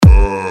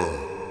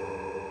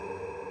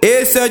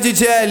Esse é o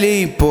DJ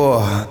Helinho,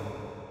 porra.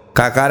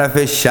 Com a cara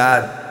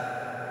fechada,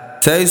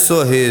 sem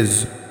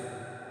sorriso.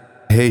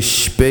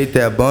 Respeito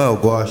é bom, eu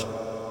gosto.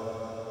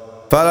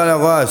 Fala um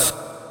negócio,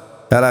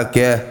 ela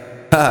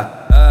quer,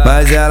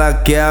 mas ela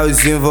quer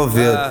os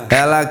envolvidos.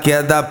 Ela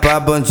quer dar pra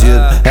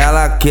bandido.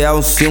 Ela quer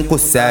um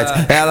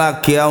 5-7, ela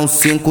quer um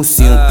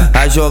 5-5.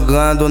 Tá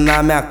jogando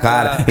na minha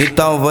cara,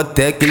 então vou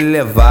ter que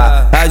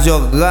levar. Tá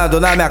jogando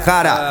na minha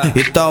cara,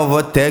 então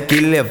vou ter que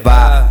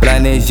levar.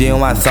 Planejei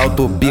um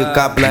assalto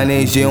pica,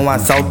 planejei um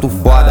assalto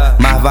foda.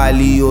 Mais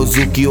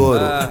valioso que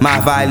ouro,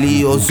 mais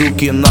valioso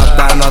que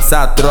nota.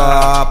 Nossa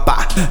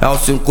tropa é um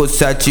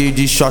 5-7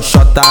 de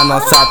Chochota,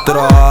 nossa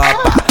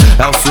tropa.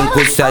 É um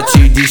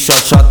 5-7 de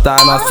Chochota,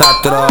 nossa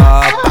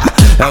tropa.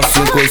 É um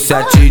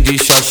 5-7 de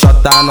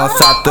Chochota,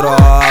 nossa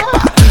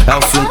tropa. É um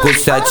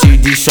 5-7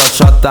 de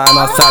Chochota,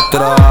 nossa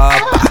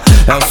tropa.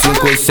 É um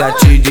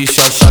 5-7 de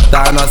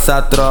Chochota,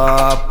 nossa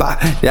tropa.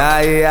 E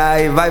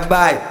aí,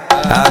 vai,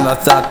 a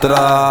nossa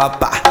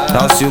tropa.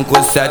 É um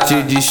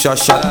 5-7 de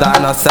Chochota,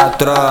 nossa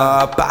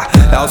tropa.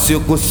 É um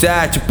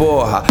 5-7,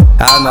 porra,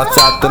 a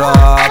nossa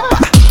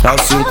tropa. É um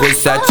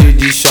 5-7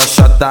 de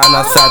Chochota,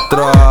 nossa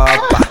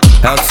tropa.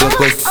 É um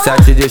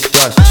 5-7 de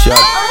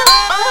Chochota.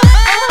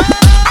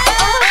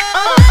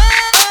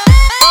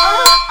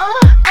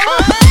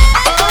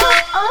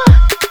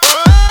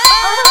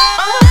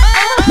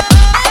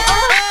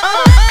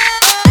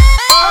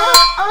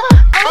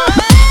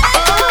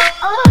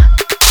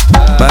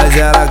 Mas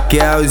ela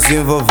quer os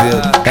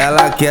envolvidos,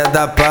 ela quer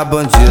dar pra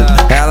bandido.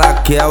 Ela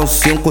quer um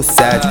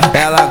 5-7,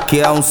 ela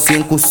quer um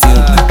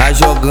 5-5. Tá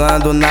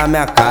jogando na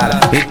minha cara,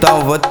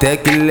 então vou ter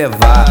que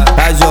levar.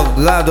 Tá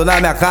jogando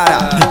na minha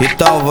cara,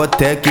 então vou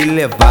ter que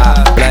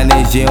levar.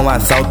 Planejei um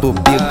assalto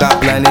pica,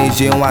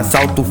 planejei um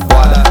assalto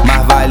foda.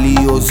 Mais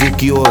valioso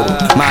que ouro,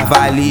 mais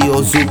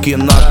valioso que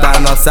nota.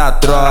 Nossa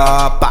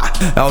tropa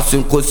é um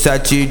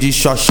 5-7 de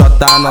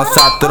Chochota,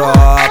 nossa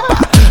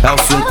tropa. É um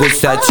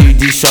 5-7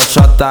 de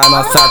Chochota,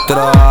 nossa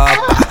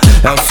tropa.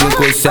 É um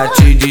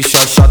 5-7 de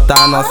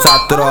Chochota, nossa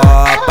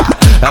tropa.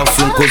 É um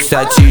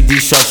 5-7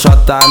 de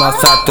Chochota,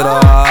 nossa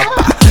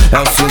tropa. É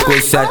um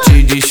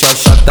 5-7 de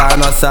Chochota,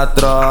 nossa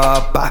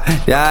tropa.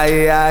 E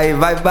aí,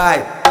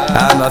 vai,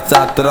 a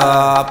nossa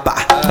tropa.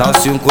 É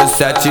um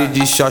 5-7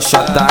 de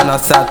Chochota,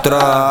 nossa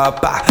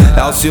tropa.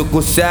 É um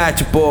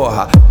 5-7,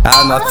 porra,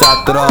 a nossa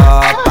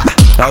tropa.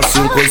 É um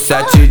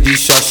 5-7 de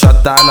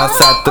Chochota,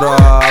 nossa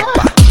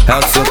tropa. É um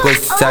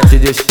 5-7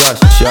 de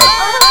Chochota.